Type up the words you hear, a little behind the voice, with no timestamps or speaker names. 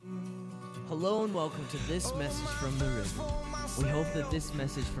Hello and welcome to this message from the river. We hope that this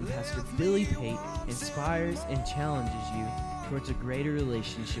message from Pastor Billy Pate inspires and challenges you towards a greater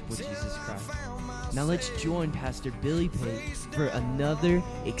relationship with Jesus Christ. Now let's join Pastor Billy Pate for another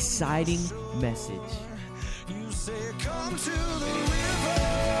exciting message. You say, come to the river.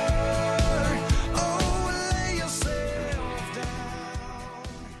 Oh, lay yourself down.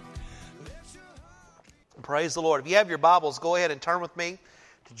 Praise the Lord. If you have your Bibles, go ahead and turn with me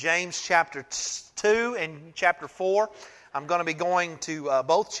to James chapter 2 and chapter 4. I'm going to be going to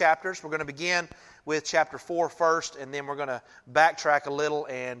both chapters. We're going to begin with chapter 4 first, and then we're going to backtrack a little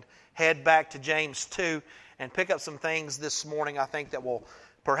and head back to James 2 and pick up some things this morning I think that will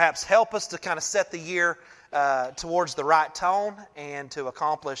perhaps help us to kind of set the year towards the right tone and to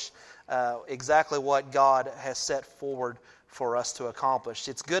accomplish exactly what God has set forward for us to accomplish.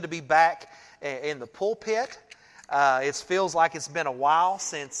 It's good to be back in the pulpit. It feels like it's been a while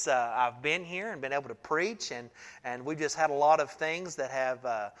since I've been here and been able to preach, and we've just had a lot of things that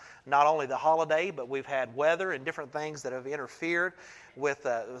have not only the holiday, but we've had weather and different things that have interfered with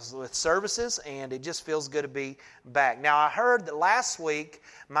services, and it just feels good to be back. Now, I heard that last week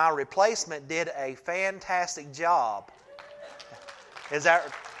my replacement did a fantastic job. Is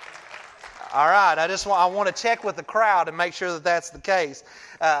that all right? I want to check with the crowd and make sure that that's the case.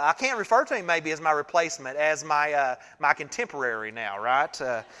 I can't refer to him maybe as my replacement, as my contemporary now,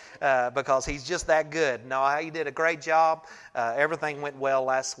 right? Because he's just that good. No, he did a great job. Everything went well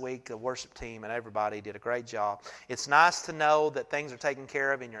last week. The worship team and everybody did a great job. It's nice to know that things are taken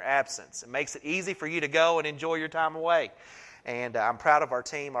care of in your absence. It makes it easy for you to go and enjoy your time away. And I'm proud of our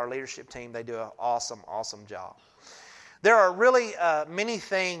team, our leadership team. They do an awesome, awesome job. There are really many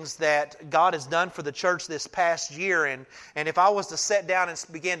things that God has done for the church this past year, and if I was to sit down and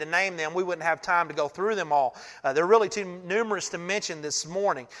begin to name them, we wouldn't have time to go through them all. They're really too numerous to mention this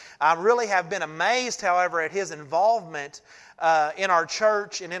morning. I really have been amazed, however, at His involvement in our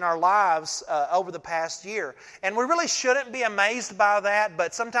church and in our lives over the past year. And we really shouldn't be amazed by that,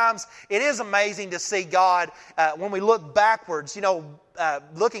 but sometimes it is amazing to see God when we look backwards. You know,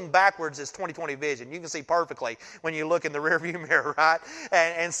 looking backwards is 20/20 vision. You can see perfectly when you look in the rearview mirror, right?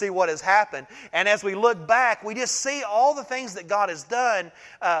 And see what has happened. And as we look back, we just see all the things that God has done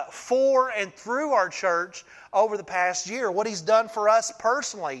for and through our church over the past year, what He's done for us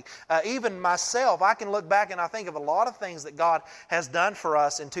personally. Even myself, I can look back and I think of a lot of things that God has done for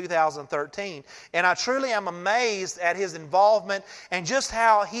us in 2013. And I truly am amazed at His involvement and just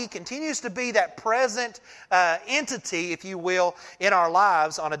how He continues to be that present entity, if you will, in our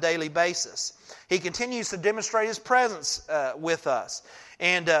lives on a daily basis. He continues to demonstrate His presence with us.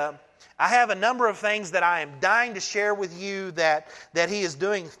 And I have a number of things that I am dying to share with you that He is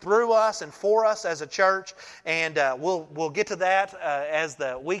doing through us and for us as a church, and we'll get to that as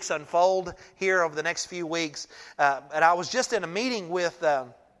the weeks unfold here over the next few weeks. And I was just in a meeting with a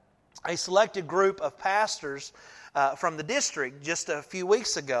selected group of pastors from the district just a few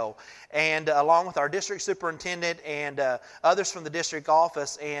weeks ago, and along with our district superintendent and others from the district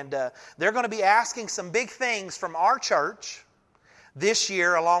office, and they're going to be asking some big things from our church this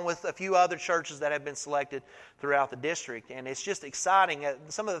year, along with a few other churches that have been selected throughout the district. And it's just exciting.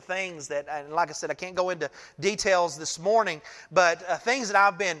 Some of the things that, and like I said, I can't go into details this morning, but things that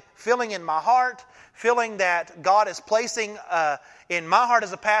I've been feeling in my heart, feeling that God is placing in my heart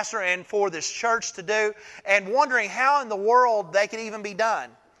as a pastor and for this church to do, and wondering how in the world they could even be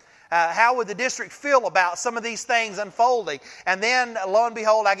done. How would the district feel about some of these things unfolding? And then, lo and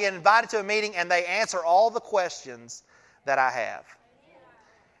behold, I get invited to a meeting and they answer all the questions that I have.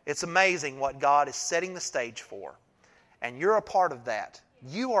 It's amazing what God is setting the stage for. And you're a part of that.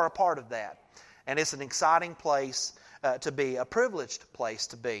 You are a part of that. And it's an exciting place to be, a privileged place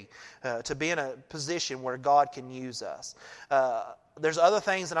to be in a position where God can use us. There's other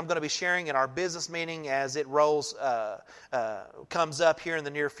things that I'm going to be sharing in our business meeting as it comes up here in the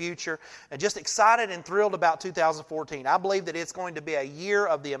near future. And just excited and thrilled about 2014. I believe that it's going to be a year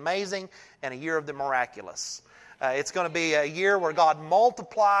of the amazing and a year of the miraculous. It's going to be a year where God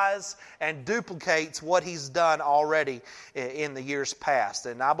multiplies and duplicates what He's done already in the years past.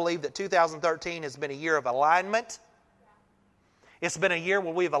 And I believe that 2013 has been a year of alignment. It's been a year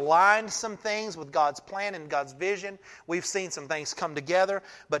where we've aligned some things with God's plan and God's vision. We've seen some things come together.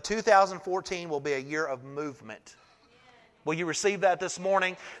 But 2014 will be a year of movement. Will you receive that this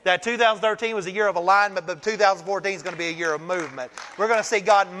morning? That 2013 was a year of alignment, but 2014 is going to be a year of movement. We're going to see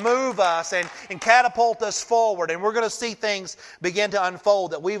God move us and catapult us forward, and we're going to see things begin to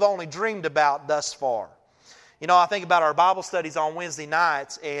unfold that we've only dreamed about thus far. You know, I think about our Bible studies on Wednesday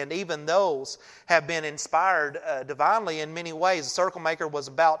nights, and even those have been inspired divinely in many ways. The Circle Maker was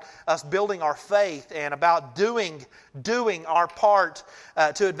about us building our faith and about doing our part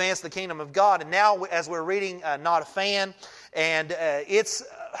to advance the kingdom of God. And now, as we're reading Not a Fan, and its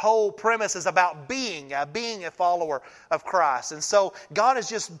whole premise is about being a follower of Christ. And so God is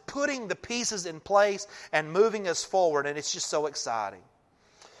just putting the pieces in place and moving us forward, and it's just so exciting.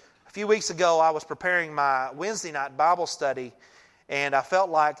 A few weeks ago, I was preparing my Wednesday night Bible study, and I felt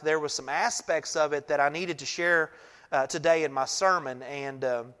like there was some aspects of it that I needed to share today in my sermon. And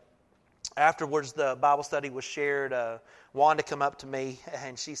afterwards, the Bible study was shared. Wanda came up to me,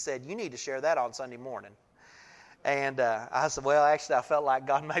 and she said, "You need to share that on Sunday morning." And I said, well, actually, I felt like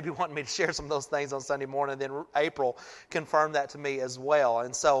God maybe wanted me to share some of those things on Sunday morning. Then April confirmed that to me as well.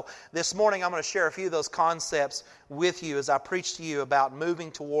 And so this morning, I'm going to share a few of those concepts with you as I preach to you about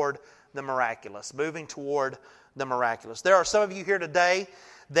moving toward the miraculous. Moving toward the miraculous. There are some of you here today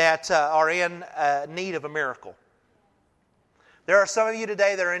that are in need of a miracle. There are some of you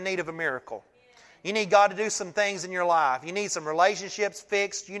today that are in need of a miracle. You need God to do some things in your life. You need some relationships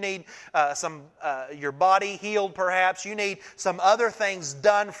fixed. You need your body healed perhaps. You need some other things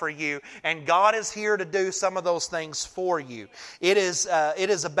done for you. And God is here to do some of those things for you. It is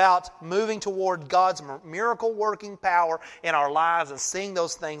about moving toward God's miracle working power in our lives and seeing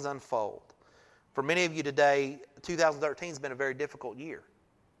those things unfold. For many of you today, 2013 has been a very difficult year.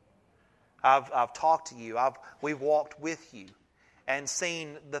 I've talked to you. We've walked with you and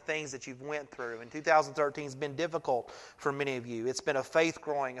seen the things that you've went through. And 2013 has been difficult for many of you. It's been a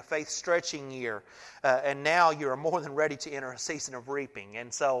faith-growing, a faith-stretching year. And now you are more than ready to enter a season of reaping.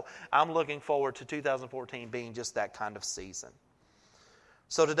 And so I'm looking forward to 2014 being just that kind of season.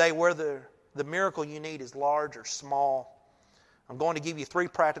 So today, whether the miracle you need is large or small, I'm going to give you 3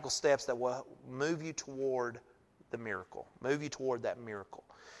 practical steps that will move you toward the miracle. Move you toward that miracle.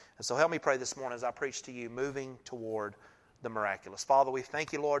 And so help me pray this morning as I preach to you, moving toward the miraculous. Father, we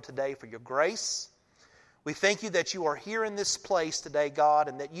thank you, Lord, today for your grace. We thank you that you are here in this place today, God,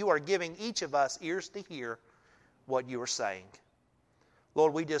 and that you are giving each of us ears to hear what you are saying.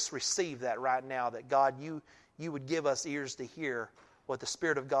 Lord, we just receive that right now, that God, you would give us ears to hear what the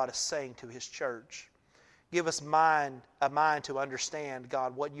Spirit of God is saying to His church. Give us a mind to understand,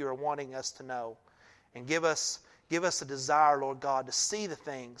 God, what you are wanting us to know. And give us a desire, Lord God, to see the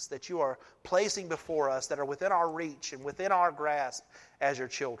things that you are placing before us that are within our reach and within our grasp as your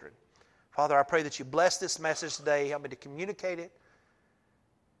children. Father, I pray that you bless this message today. Help me to communicate it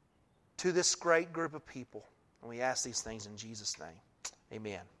to this great group of people. And we ask these things in Jesus' name.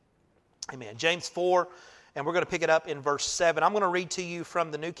 Amen. Amen. James 4, and we're going to pick it up in verse 7. I'm going to read to you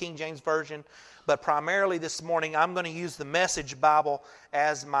from the New King James Version, but primarily this morning I'm going to use the Message Bible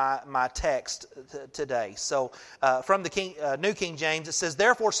as my text today. So from the New King James, it says,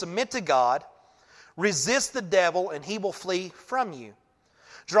 "Therefore submit to God, resist the devil, and he will flee from you.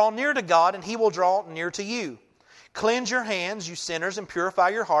 Draw near to God, and he will draw near to you. Cleanse your hands, you sinners, and purify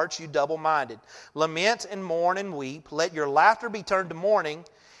your hearts, you double-minded. Lament and mourn and weep. Let your laughter be turned to mourning,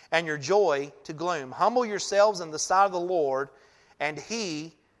 and your joy to gloom. Humble yourselves in the sight of the Lord, and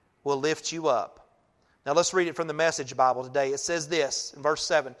He will lift you up." Now let's read it from the Message Bible today. It says this in verse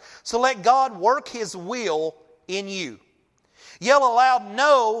 7. "So let God work His will in you. Yell aloud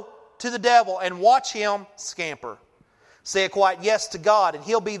no to the devil and watch him scamper. Say a quiet yes to God, and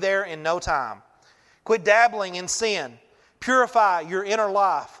He'll be there in no time. Quit dabbling in sin. Purify your inner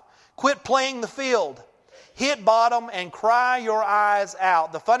life. Quit playing the field. Hit bottom and cry your eyes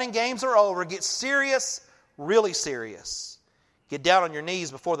out. The fun and games are over. Get serious, really serious. Get down on your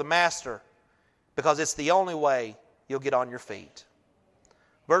knees before the Master, because it's the only way you'll get on your feet."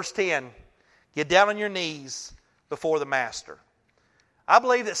 Verse 10, get down on your knees before the Master. I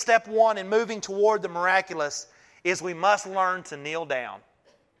believe that step 1 in moving toward the miraculous is we must learn to kneel down.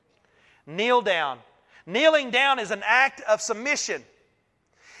 Kneel down. Kneeling down is an act of submission.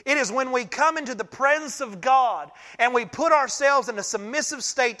 It is when we come into the presence of God and we put ourselves in a submissive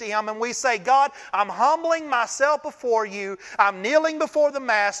state to Him and we say, "God, I'm humbling myself before you. I'm kneeling before the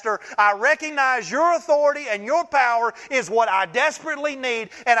Master. I recognize your authority and your power is what I desperately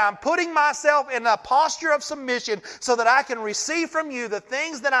need, and I'm putting myself in a posture of submission so that I can receive from you the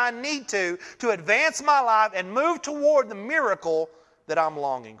things that I need to advance my life and move toward the miracle that I'm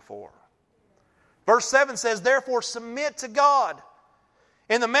longing for." Verse 7 says, "Therefore submit to God."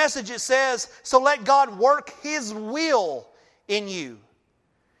 In the Message it says, "So let God work His will in you."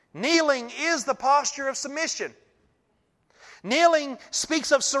 Kneeling is the posture of submission. Kneeling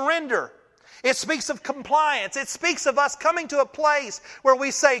speaks of surrender. It speaks of compliance. It speaks of us coming to a place where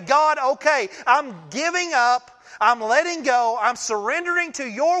we say, God, okay, I'm giving up. I'm letting go. I'm surrendering to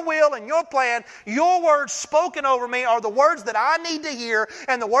your will and your plan. Your words spoken over me are the words that I need to hear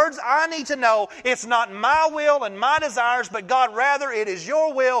and the words I need to know. It's not my will and my desires, but God, rather it is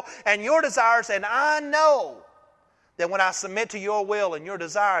your will and your desires. And I know that when I submit to your will and your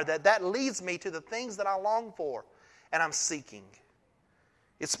desire, that leads me to the things that I long for and I'm seeking.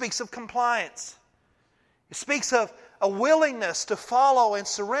 It speaks of compliance. It speaks of a willingness to follow and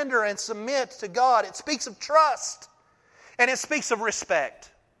surrender and submit to God. It speaks of trust. And it speaks of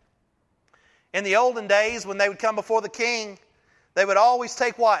respect. In the olden days, when they would come before the king, they would always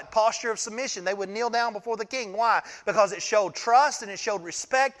take what? Posture of submission. They would kneel down before the king. Why? Because it showed trust and it showed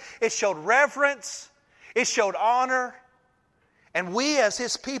respect. It showed reverence. It showed honor. And we as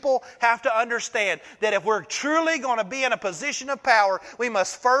His people have to understand that if we're truly going to be in a position of power, we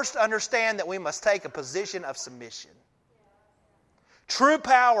must first understand that we must take a position of submission. True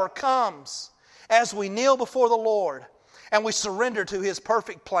power comes as we kneel before the Lord and we surrender to His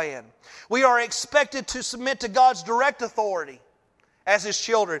perfect plan. We are expected to submit to God's direct authority as His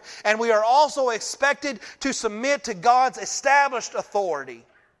children. And we are also expected to submit to God's established authority.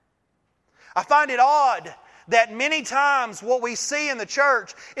 I find it odd that many times what we see in the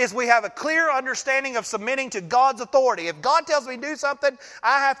church is we have a clear understanding of submitting to God's authority. If God tells me to do something,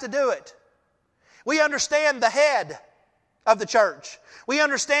 I have to do it. We understand the head of the church. We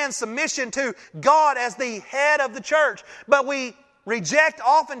understand submission to God as the head of the church. But we reject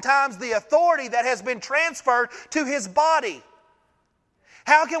oftentimes the authority that has been transferred to His body.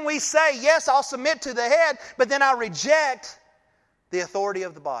 How can we say, yes, I'll submit to the head, but then I reject the authority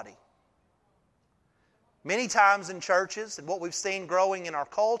of the body? Many times in churches, and what we've seen growing in our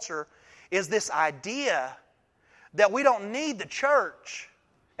culture, is this idea that we don't need the church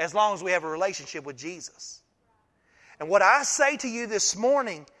as long as we have a relationship with Jesus. And what I say to you this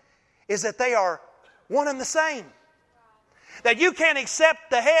morning is that they are one and the same. That you can't accept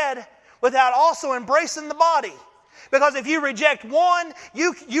the head without also embracing the body. Because if you reject one,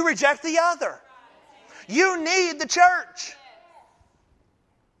 you reject the other. You need the church.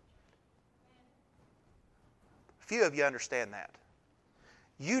 Few of you understand that.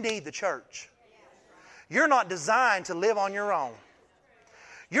 You need the church. You're not designed to live on your own.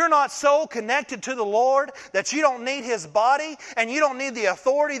 You're not so connected to the Lord that you don't need His body and you don't need the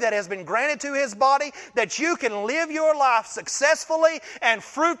authority that has been granted to His body, that you can live your life successfully and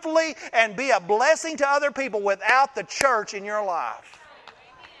fruitfully and be a blessing to other people without the church in your life.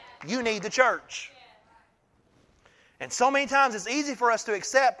 You need the church. And so many times it's easy for us to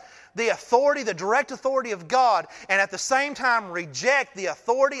accept the authority, the direct authority of God, and at the same time reject the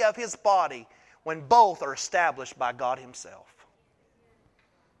authority of His body when both are established by God Himself.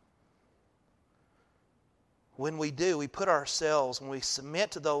 When we do, we put ourselves, when we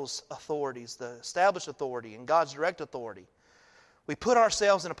submit to those authorities, the established authority and God's direct authority, we put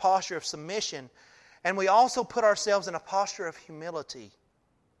ourselves in a posture of submission, and we also put ourselves in a posture of humility.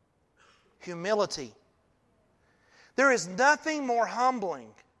 Humility. There is nothing more humbling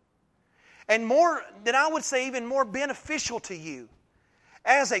and more, than I would say, even more beneficial to you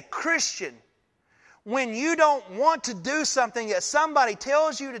as a Christian when you don't want to do something that somebody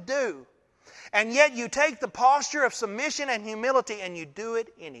tells you to do, and yet you take the posture of submission and humility and you do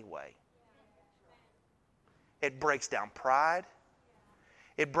it anyway. It breaks down pride.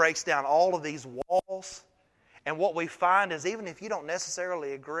 It breaks down all of these walls. And what we find is even if you don't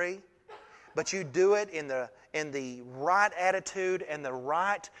necessarily agree, but you do it in the right attitude and the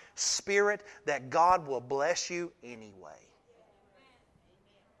right spirit, that God will bless you anyway.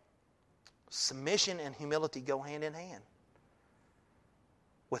 Submission and humility go hand in hand.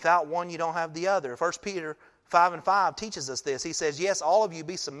 Without one, you don't have the other. 1 Peter 5:5 teaches us this. He says, yes, all of you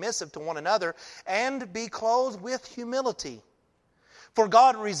be submissive to one another and be clothed with humility. For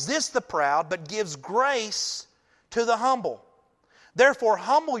God resists the proud, but gives grace to the humble. Therefore,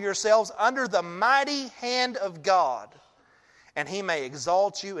 humble yourselves under the mighty hand of God, and He may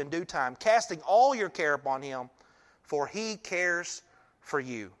exalt you in due time, casting all your care upon Him, for He cares for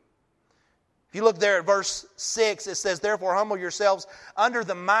you. If you look there at verse 6, it says, therefore, humble yourselves under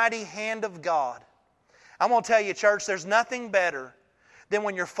the mighty hand of God. I'm going to tell you, church, there's nothing better than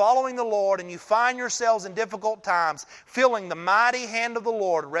when you're following the Lord and you find yourselves in difficult times, feeling the mighty hand of the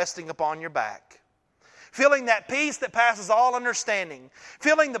Lord resting upon your back. Feeling that peace that passes all understanding.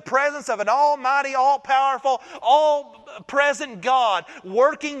 Feeling the presence of an almighty, all-powerful, all-present God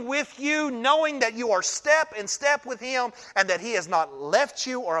working with you, knowing that you are step in step with Him and that He has not left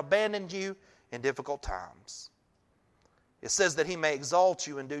you or abandoned you in difficult times. It says that He may exalt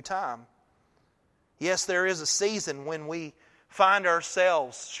you in due time. Yes, there is a season when we find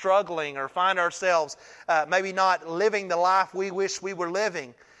ourselves struggling or find ourselves maybe not living the life we wish we were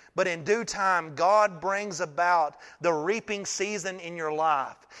living. But in due time, God brings about the reaping season in your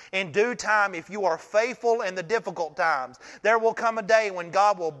life. In due time, if you are faithful in the difficult times, there will come a day when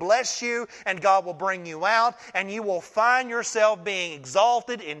God will bless you and God will bring you out, and you will find yourself being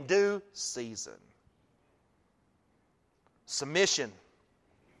exalted in due season. Submission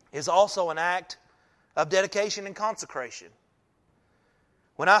is also an act of dedication and consecration.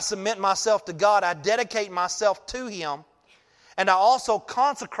 When I submit myself to God, I dedicate myself to Him, and I also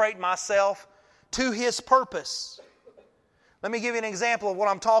consecrate myself to His purpose. Let me give you an example of what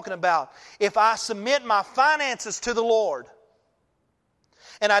I'm talking about. If I submit my finances to the Lord,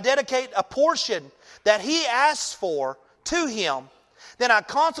 and I dedicate a portion that He asks for to Him, then I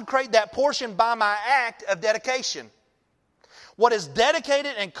consecrate that portion by my act of dedication. What is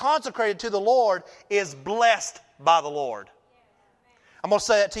dedicated and consecrated to the Lord is blessed by the Lord. I'm going to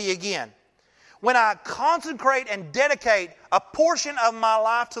say that to you again. When I consecrate and dedicate a portion of my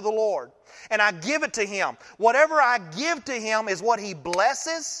life to the Lord, and I give it to Him, whatever I give to Him is what He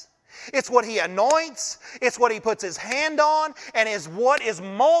blesses, it's what He anoints, it's what He puts His hand on, and is what is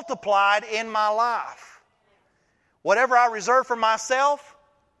multiplied in my life. Whatever I reserve for myself,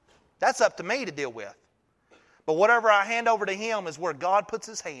 that's up to me to deal with. But whatever I hand over to Him is where God puts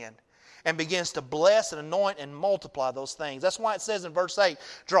His hand and begins to bless and anoint and multiply those things. That's why it says in verse 8,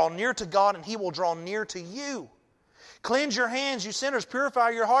 draw near to God and He will draw near to you. Cleanse your hands, you sinners.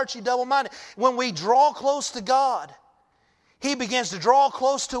 Purify your hearts, you double-minded. When we draw close to God, He begins to draw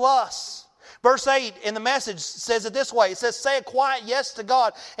close to us. Verse 8 in the Message says it this way. It says, say a quiet yes to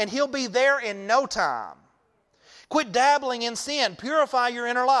God and He'll be there in no time. Quit dabbling in sin. Purify your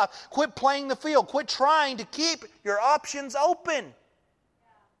inner life. Quit playing the field. Quit trying to keep your options open.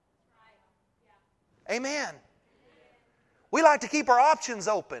 Amen. We like to keep our options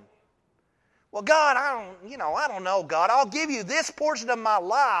open. Well, God, I don't know, God. I'll give you this portion of my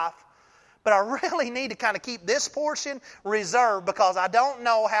life, but I really need to kind of keep this portion reserved because I don't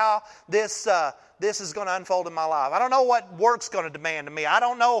know how this is going to unfold in my life. I don't know what work's going to demand of me. I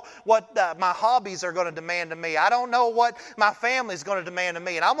don't know what my hobbies are going to demand of me. I don't know what my family's going to demand of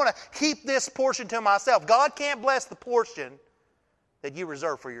me. And I'm going to keep this portion to myself. God can't bless the portion that you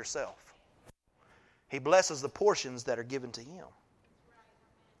reserve for yourself. He blesses the portions that are given to Him.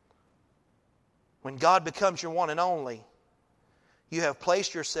 When God becomes your one and only, you have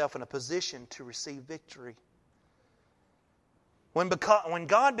placed yourself in a position to receive victory. When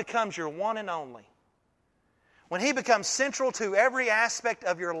God becomes your one and only, when He becomes central to every aspect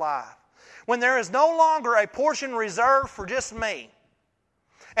of your life, when there is no longer a portion reserved for just me,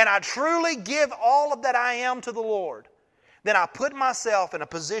 and I truly give all of that I am to the Lord, then I put myself in a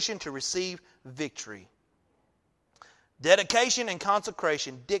position to receive victory. Dedication and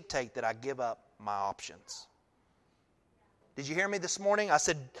consecration dictate that I give up my options. Did you hear me this morning? I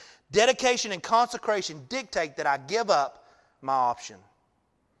said dedication and consecration dictate that I give up my option.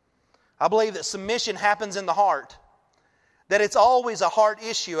 I believe that submission happens in the heart. That it's always a heart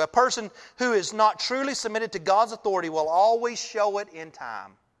issue. A person who is not truly submitted to God's authority will always show it in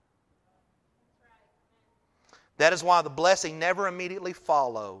time. That is why the blessing never immediately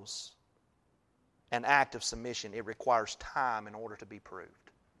follows an act of submission. It requires time in order to be proved.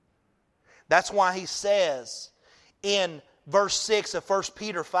 That's why he says in verse 6 of 1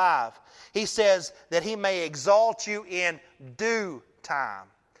 Peter 5, he says that He may exalt you in due time.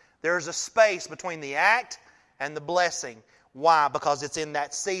 There's a space between the act and the blessing. Why? Because it's in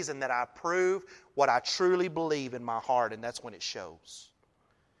that season that I prove what I truly believe in my heart, and that's when it shows.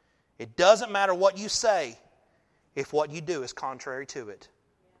 It doesn't matter what you say if what you do is contrary to it.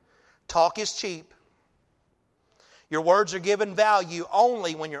 Talk is cheap. Your words are given value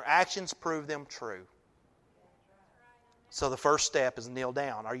only when your actions prove them true. So the first step is kneel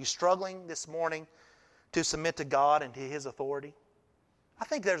down. Are you struggling this morning to submit to God and to His authority? I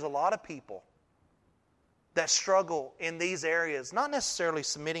think there's a lot of people that struggle in these areas, not necessarily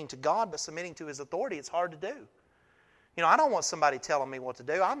submitting to God, but submitting to His authority. It's hard to do. You know, I don't want somebody telling me what to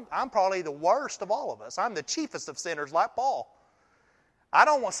do. I'm probably the worst of all of us. I'm the chiefest of sinners like Paul. I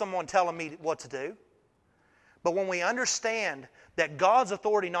don't want someone telling me what to do. But when we understand that God's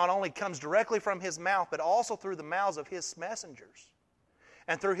authority not only comes directly from His mouth, but also through the mouths of His messengers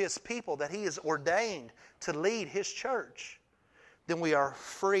and through His people that He has ordained to lead His church, then we are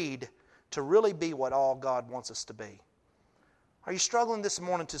freed to really be what all God wants us to be. Are you struggling this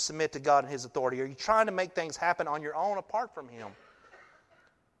morning to submit to God and His authority? Are you trying to make things happen on your own apart from Him?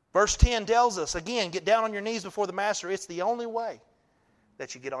 Verse 10 tells us, again, get down on your knees before the Master. It's the only way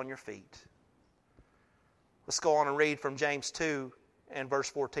that you get on your feet. Let's go on and read from James 2 and verse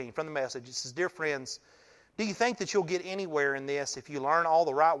 14 from the Message. It says, "Dear friends, do you think that you'll get anywhere in this if you learn all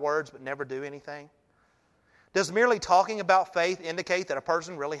the right words but never do anything? Does merely talking about faith indicate that a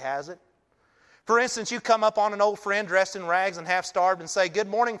person really has it? For instance, you come up on an old friend dressed in rags and half starved and say, 'Good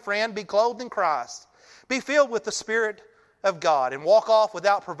morning, friend, be clothed in Christ. Be filled with the Spirit of God,' and walk off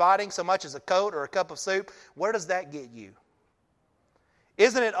without providing so much as a coat or a cup of soup. Where does that get you?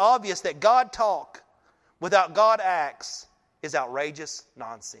 Isn't it obvious that God talk without God acts is outrageous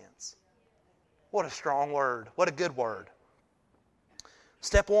nonsense?" What a strong word. What a good word.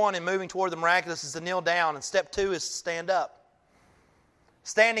 Step 1 in moving toward the miraculous is to kneel down, and step 2 is to stand up.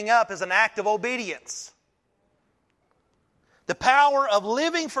 Standing up is an act of obedience. The power of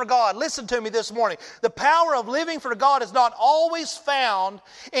living for God, listen to me this morning, the power of living for God is not always found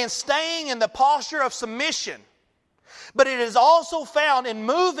in staying in the posture of submission, but it is also found in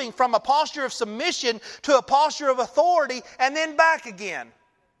moving from a posture of submission to a posture of authority and then back again.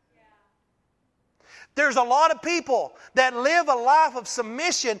 There's a lot of people that live a life of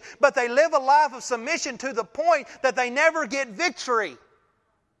submission, but they live a life of submission to the point that they never get victory.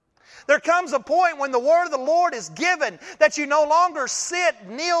 There comes a point when the word of the Lord is given that you no longer sit,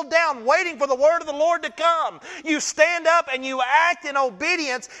 kneel down, waiting for the word of the Lord to come. You stand up and you act in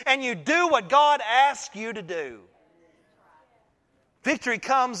obedience and you do what God asks you to do. Victory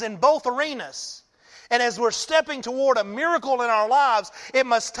comes in both arenas. And as we're stepping toward a miracle in our lives, it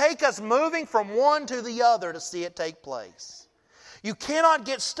must take us moving from one to the other to see it take place. You cannot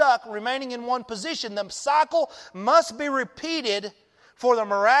get stuck remaining in one position. The cycle must be repeated for the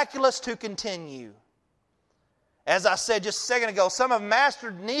miraculous to continue. As I said just a second ago, some have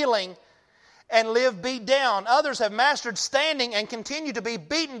mastered kneeling and live beat down. Others have mastered standing and continue to be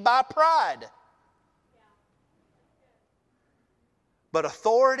beaten by pride. But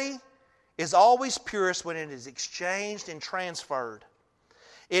authority is always purest when it is exchanged and transferred.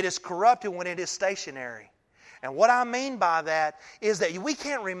 It is corrupted when it is stationary. And what I mean by that is that we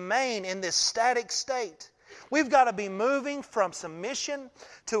can't remain in this static state. We've got to be moving from submission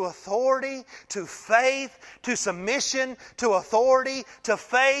to authority, to faith, to submission, to authority, to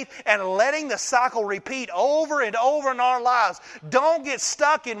faith, and letting the cycle repeat over and over in our lives. Don't get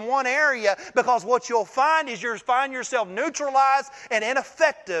stuck in one area, because what you'll find is you'll find yourself neutralized and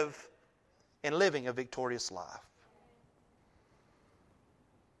ineffective in living a victorious life.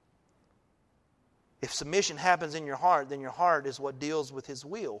 If submission happens in your heart, then your heart is what deals with His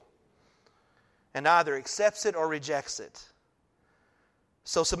will, and either accepts it or rejects it.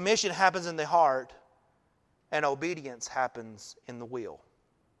 So submission happens in the heart, and obedience happens in the will.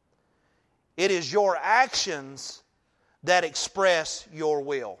 It is your actions that express your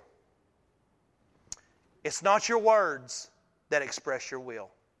will. It's not your words that express your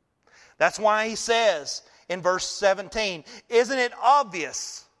will. That's why he says in verse 17, isn't it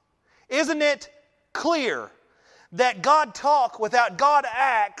obvious? Isn't it clear that God talk without God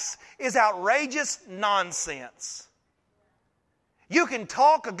acts is outrageous nonsense? You can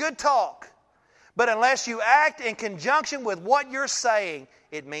talk a good talk, but unless you act in conjunction with what you're saying,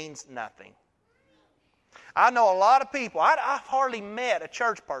 it means nothing. I know a lot of people. I've hardly met a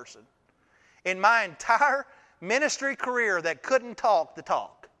church person in my entire ministry career that couldn't talk the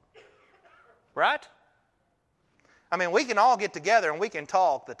talk. Right? I mean, we can all get together and we can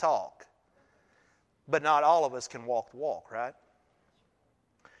talk the talk, but not all of us can walk the walk, right?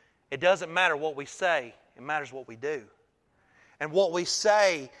 It doesn't matter what we say, it matters what we do. And what we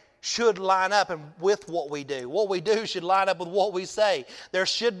say should line up with what we do. What we do should line up with what we say. There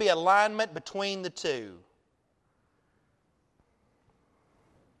should be alignment between the two.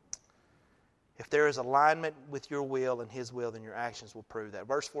 If there is alignment with your will and His will, then your actions will prove that.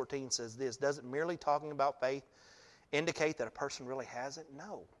 Verse 14 says this, doesn't merely talking about faith indicate that a person really has it?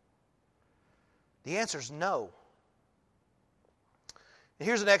 No. The answer is no. And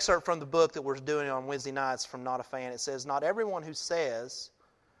here's an excerpt from the book that we're doing on Wednesday nights from Not a Fan. It says, not everyone who says,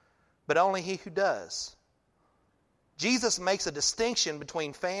 but only he who does. Jesus makes a distinction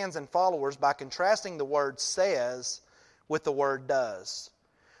between fans and followers by contrasting the word says with the word does.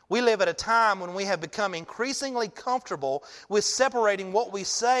 We live at a time when we have become increasingly comfortable with separating what we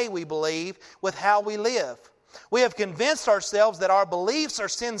say we believe with how we live. We have convinced ourselves that our beliefs are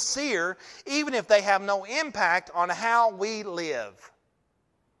sincere even if they have no impact on how we live.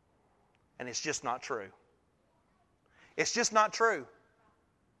 And it's just not true. It's just not true.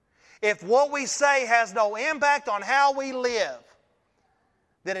 If what we say has no impact on how we live,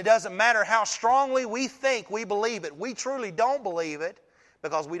 then it doesn't matter how strongly we think we believe it. We truly don't believe it,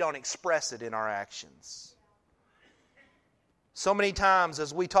 because we don't express it in our actions. So many times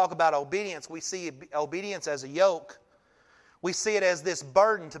as we talk about obedience, we see obedience as a yoke. We see it as this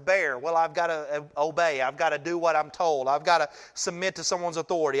burden to bear. Well, I've got to obey. I've got to do what I'm told. I've got to submit to someone's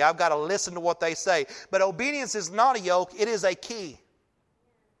authority. I've got to listen to what they say. But obedience is not a yoke. It is a key.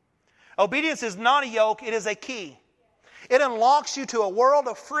 Obedience is not a yoke. It is a key. It unlocks you to a world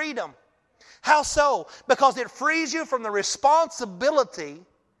of freedom. How so? Because it frees you from the responsibility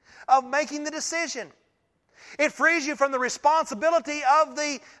of making the decision. It frees you from the responsibility of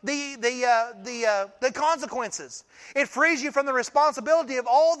the consequences. It frees you from the responsibility of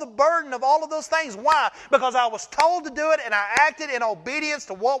all the burden of all of those things. Why? Because I was told to do it and I acted in obedience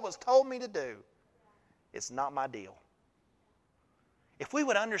to what was told me to do. It's not my deal. If we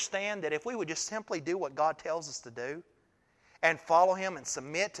would understand that if we would just simply do what God tells us to do and follow Him and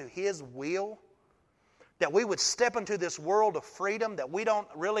submit to His will, that we would step into this world of freedom that we don't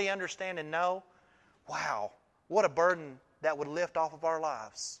really understand and know, wow, what a burden that would lift off of our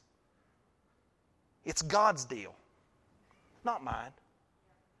lives. It's God's deal, not mine.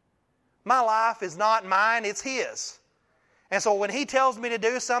 My life is not mine, it's His. And so when He tells me to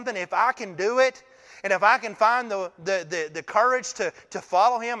do something, if I can do it, and if I can find the courage to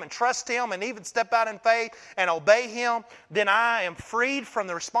follow Him and trust Him and even step out in faith and obey Him, then I am freed from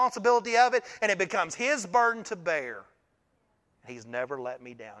the responsibility of it, and it becomes His burden to bear. He's never let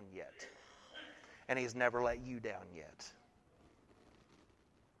me down yet. And He's never let you down yet.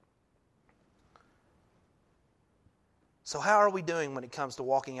 So how are we doing when it comes to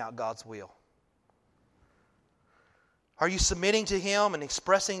walking out God's will? Are you submitting to Him and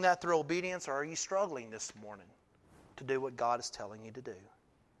expressing that through obedience, or are you struggling this morning to do what God is telling you to do?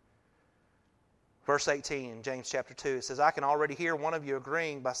 Verse 18 in James chapter 2, it says, I can already hear one of you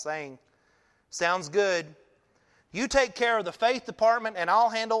agreeing by saying, sounds good. You take care of the faith department and I'll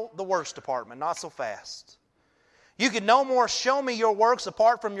handle the works department. Not so fast. You can no more show me your works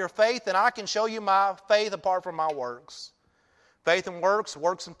apart from your faith than I can show you my faith apart from my works. Faith and works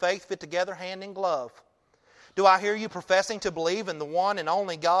and faith fit together hand in glove. Do I hear you professing to believe in the one and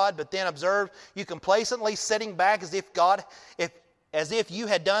only God, but then observe you complacently sitting back as if you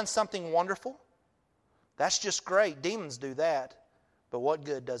had done something wonderful? That's just great. Demons do that. But what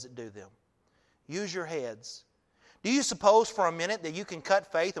good does it do them? Use your heads. Do you suppose for a minute that you can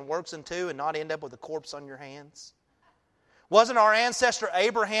cut faith and works in two and not end up with a corpse on your hands? Wasn't our ancestor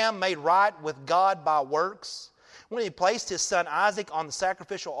Abraham made right with God by works when he placed his son Isaac on the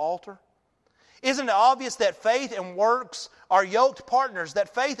sacrificial altar? Isn't it obvious that faith and works are yoked partners,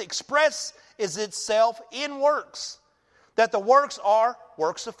 that faith expresses itself in works, that the works are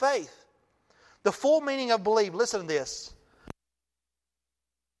works of faith? The full meaning of believe, listen to this.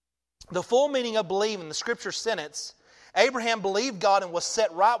 The full meaning of believe in the Scripture sentence, Abraham believed God and was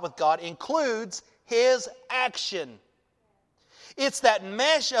set right with God, includes his action. It's that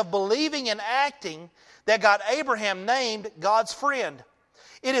mesh of believing and acting that got Abraham named God's friend.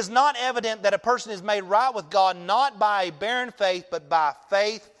 It is not evident that a person is made right with God not by a barren faith, but by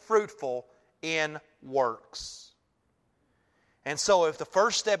faith fruitful in works. And so if the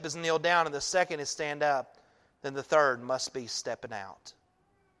first step is kneel down and the second is stand up, then the third must be stepping out.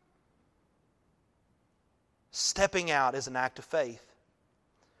 Stepping out is an act of faith.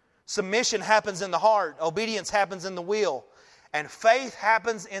 Submission happens in the heart. Obedience happens in the will. And faith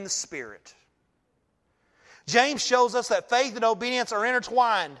happens in the Spirit. James shows us that faith and obedience are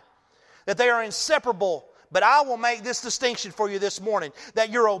intertwined, that they are inseparable. But I will make this distinction for you this morning, that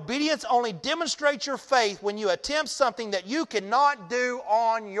your obedience only demonstrates your faith when you attempt something that you cannot do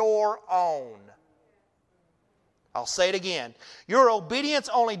on your own. I'll say it again. Your obedience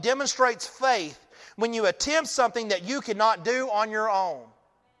only demonstrates faith when you attempt something that you cannot do on your own.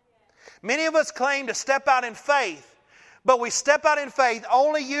 Many of us claim to step out in faith, but we step out in faith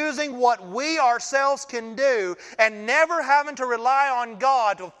only using what we ourselves can do and never having to rely on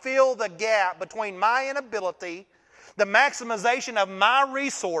God to fill the gap between my inability, the maximization of my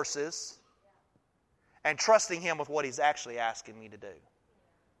resources, and trusting Him with what He's actually asking me to do.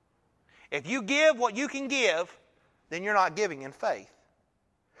 If you give what you can give, then you're not giving in faith.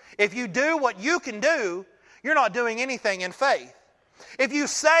 If you do what you can do, you're not doing anything in faith. If you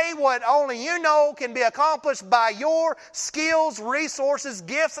say what only you know can be accomplished by your skills, resources,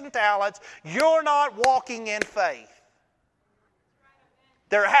 gifts, and talents, you're not walking in faith.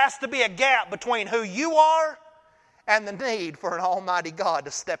 There has to be a gap between who you are and the need for an almighty God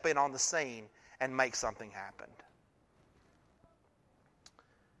to step in on the scene and make something happen.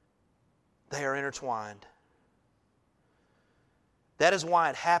 They are intertwined. That is why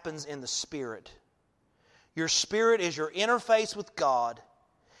it happens in the Spirit. Your spirit is your interface with God,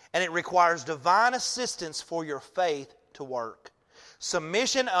 and it requires divine assistance for your faith to work.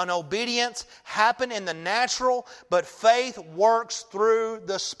 Submission and obedience happen in the natural, but faith works through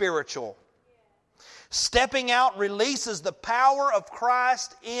the spiritual. Stepping out releases the power of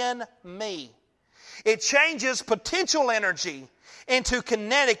Christ in me. It changes potential energy into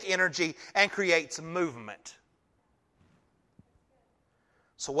kinetic energy and creates movement.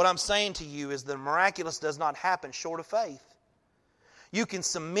 So what I'm saying to you is the miraculous does not happen short of faith. You can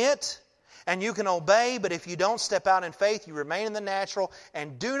submit and you can obey, but if you don't step out in faith, you remain in the natural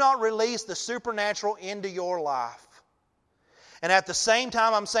and do not release the supernatural into your life. And at the same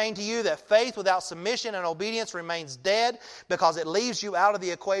time, I'm saying to you that faith without submission and obedience remains dead because it leaves you out of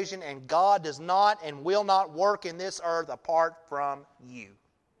the equation, and God does not and will not work in this earth apart from you.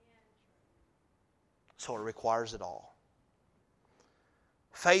 So it requires it all.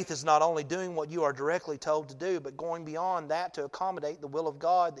 Faith is not only doing what you are directly told to do, but going beyond that to accommodate the will of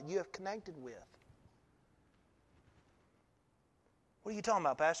God that you have connected with. What are you talking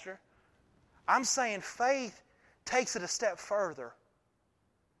about, Pastor? I'm saying faith takes it a step further.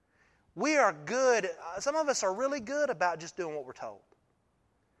 We are good. Some of us are really good about just doing what we're told.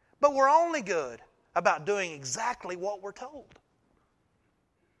 But we're only good about doing exactly what we're told.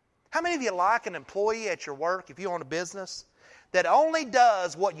 How many of you like an employee at your work, if you own a business, that only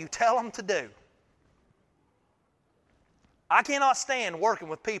does what you tell them to do? I cannot stand working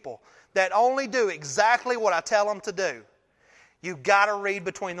with people that only do exactly what I tell them to do. You've got to read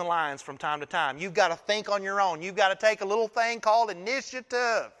between the lines from time to time. You've got to think on your own. You've got to take a little thing called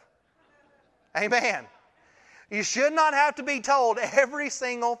initiative. Amen. You should not have to be told every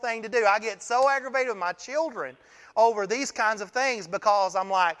single thing to do. I get so aggravated with my children over these kinds of things because I'm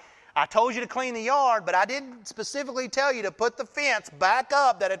like, I told you to clean the yard, but I didn't specifically tell you to put the fence back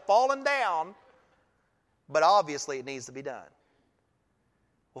up that had fallen down. But obviously it needs to be done.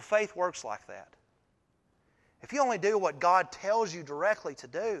 Well, faith works like that. If you only do what God tells you directly to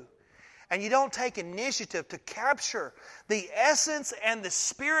do, and you don't take initiative to capture the essence and the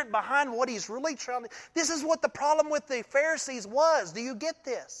spirit behind what He's really trying to... This is what the problem with the Pharisees was. Do you get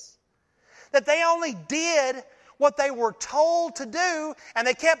this? That they only did what they were told to do, and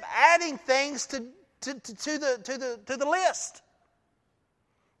they kept adding things to the list.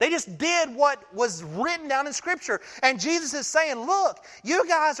 They just did what was written down in Scripture. And Jesus is saying, look, you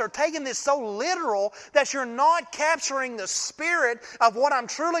guys are taking this so literal that you're not capturing the spirit of what I'm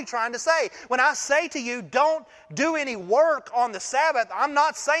truly trying to say. When I say to you, don't do any work on the Sabbath, I'm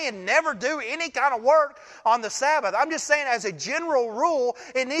not saying never do any kind of work on the Sabbath. I'm just saying as a general rule,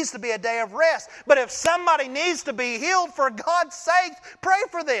 it needs to be a day of rest. But if somebody needs to be healed, for God's sake, pray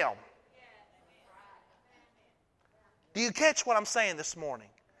for them. Do you catch what I'm saying this morning?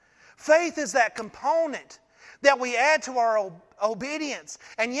 Faith is that component that we add to our obedience.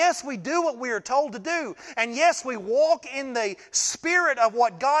 And yes, we do what we are told to do. And yes, we walk in the spirit of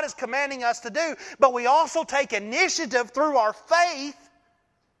what God is commanding us to do. But we also take initiative through our faith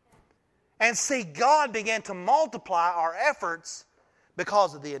and see God begin to multiply our efforts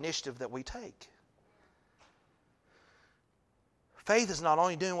because of the initiative that we take. Faith is not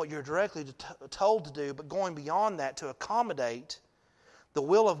only doing what you're directly told to do, but going beyond that to accommodate the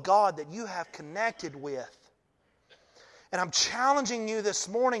will of God that you have connected with. And I'm challenging you this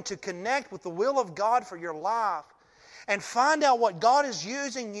morning to connect with the will of God for your life and find out what God is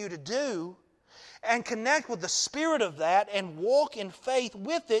using you to do and connect with the spirit of that and walk in faith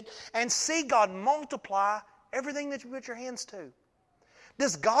with it and see God multiply everything that you put your hands to.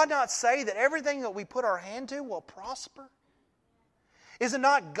 Does God not say that everything that we put our hand to will prosper? Is it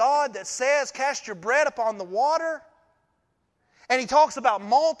not God that says, cast your bread upon the water? And He talks about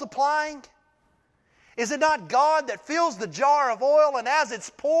multiplying. Is it not God that fills the jar of oil and as it's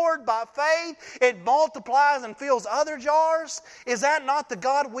poured by faith, it multiplies and fills other jars? Is that not the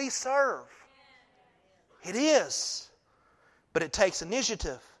God we serve? It is. But it takes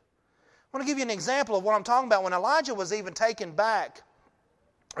initiative. I want to give you an example of what I'm talking about. When Elijah was even taken up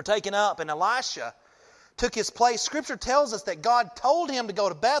and Elisha took his place, Scripture tells us that God told him to go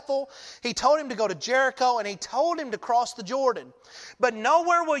to Bethel, He told him to go to Jericho, and He told him to cross the Jordan. But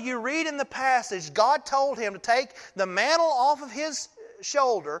nowhere will you read in the passage God told him to take the mantle off of his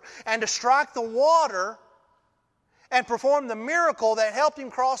shoulder and to strike the water and perform the miracle that helped him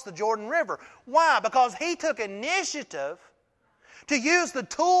cross the Jordan River. Why? Because he took initiative to use the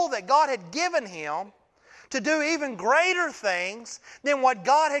tool that God had given him to do even greater things than what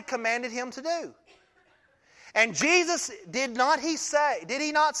God had commanded him to do. And Jesus, did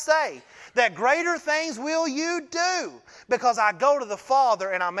He not say that greater things will you do because I go to the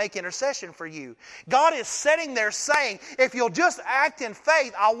Father and I make intercession for you. God is sitting there saying, if you'll just act in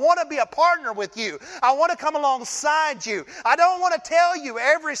faith, I want to be a partner with you. I want to come alongside you. I don't want to tell you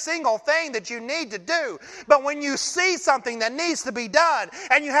every single thing that you need to do. But when you see something that needs to be done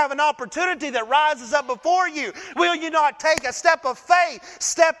and you have an opportunity that rises up before you, will you not take a step of faith,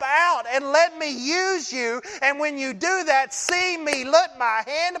 step out and let me use you? And when you do that, see me let my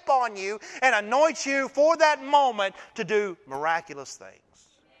hand upon you and anoint you for that moment to do miraculous things.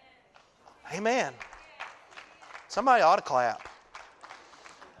 Amen. Somebody ought to clap.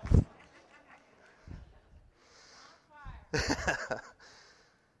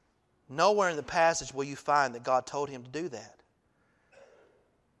 Nowhere in the passage will you find that God told him to do that.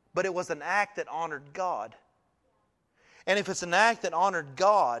 But it was an act that honored God. And if it's an act that honored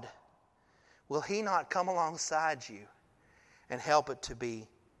God, will He not come alongside you and help it to be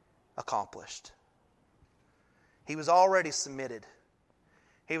accomplished? He was already submitted.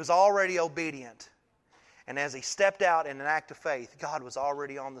 He was already obedient. And as he stepped out in an act of faith, God was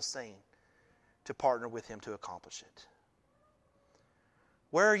already on the scene to partner with him to accomplish it.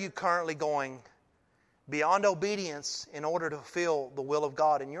 Where are you currently going beyond obedience in order to fulfill the will of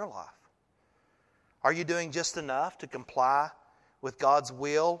God in your life? Are you doing just enough to comply with God's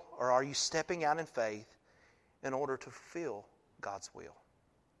will, or are you stepping out in faith in order to fulfill God's will?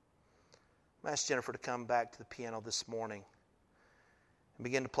 I'm ask Jennifer to come back to the piano this morning and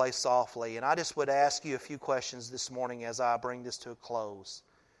begin to play softly. And I just would ask you a few questions this morning as I bring this to a close.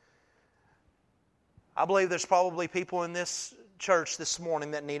 I believe there's probably people in this church this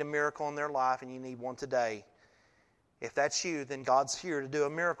morning that need a miracle in their life, and you need one today. If that's you, then God's here to do a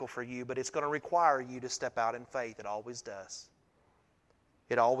miracle for you, but it's going to require you to step out in faith. It always does.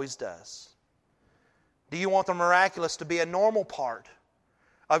 It always does. Do you want the miraculous to be a normal part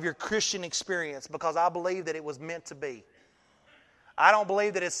of your Christian experience? Because I believe that it was meant to be. I don't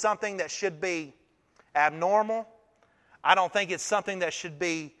believe that it's something that should be abnormal. I don't think it's something that should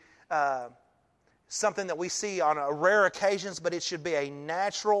be something that we see on rare occasions, but it should be a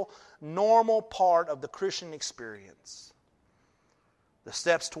natural, normal part of the Christian experience. The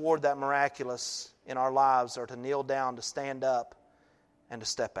steps toward that miraculous in our lives are to kneel down, to stand up, and to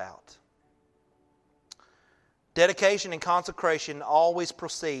step out. Dedication and consecration always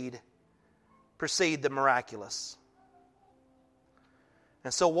precede the miraculous.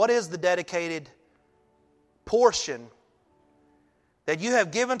 And so what is the dedicated portion that you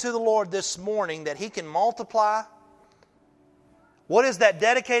have given to the Lord this morning that He can multiply? What is that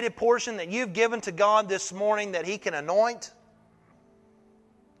dedicated portion that you've given to God this morning that He can anoint?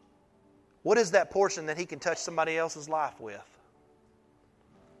 What is that portion that He can touch somebody else's life with?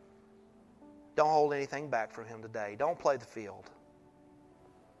 Don't hold anything back from Him today. Don't play the field.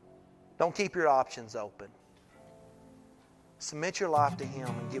 Don't keep your options open. Submit your life to Him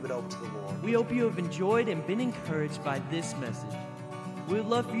and give it over to the Lord. We hope you have enjoyed and been encouraged by this message. We would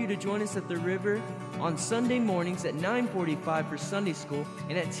love for you to join us at the River on Sunday mornings at 9:45 for Sunday school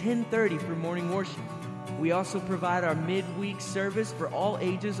and at 10:30 for morning worship. We also provide our midweek service for all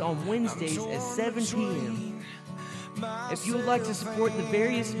ages on Wednesdays at 7 p.m. If you would like to support the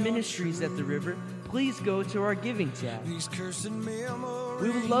various ministries at the River, please go to our giving tab. We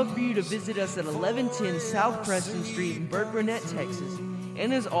would love for you to visit us at 1110 South Preston Street in Burke Burnett, Texas.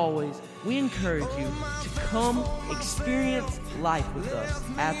 And as always, we encourage you to come experience life with us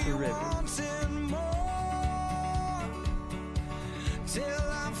at the River. Till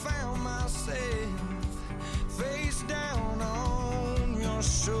I found myself face down on your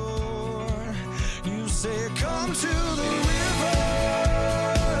shore. You said, come to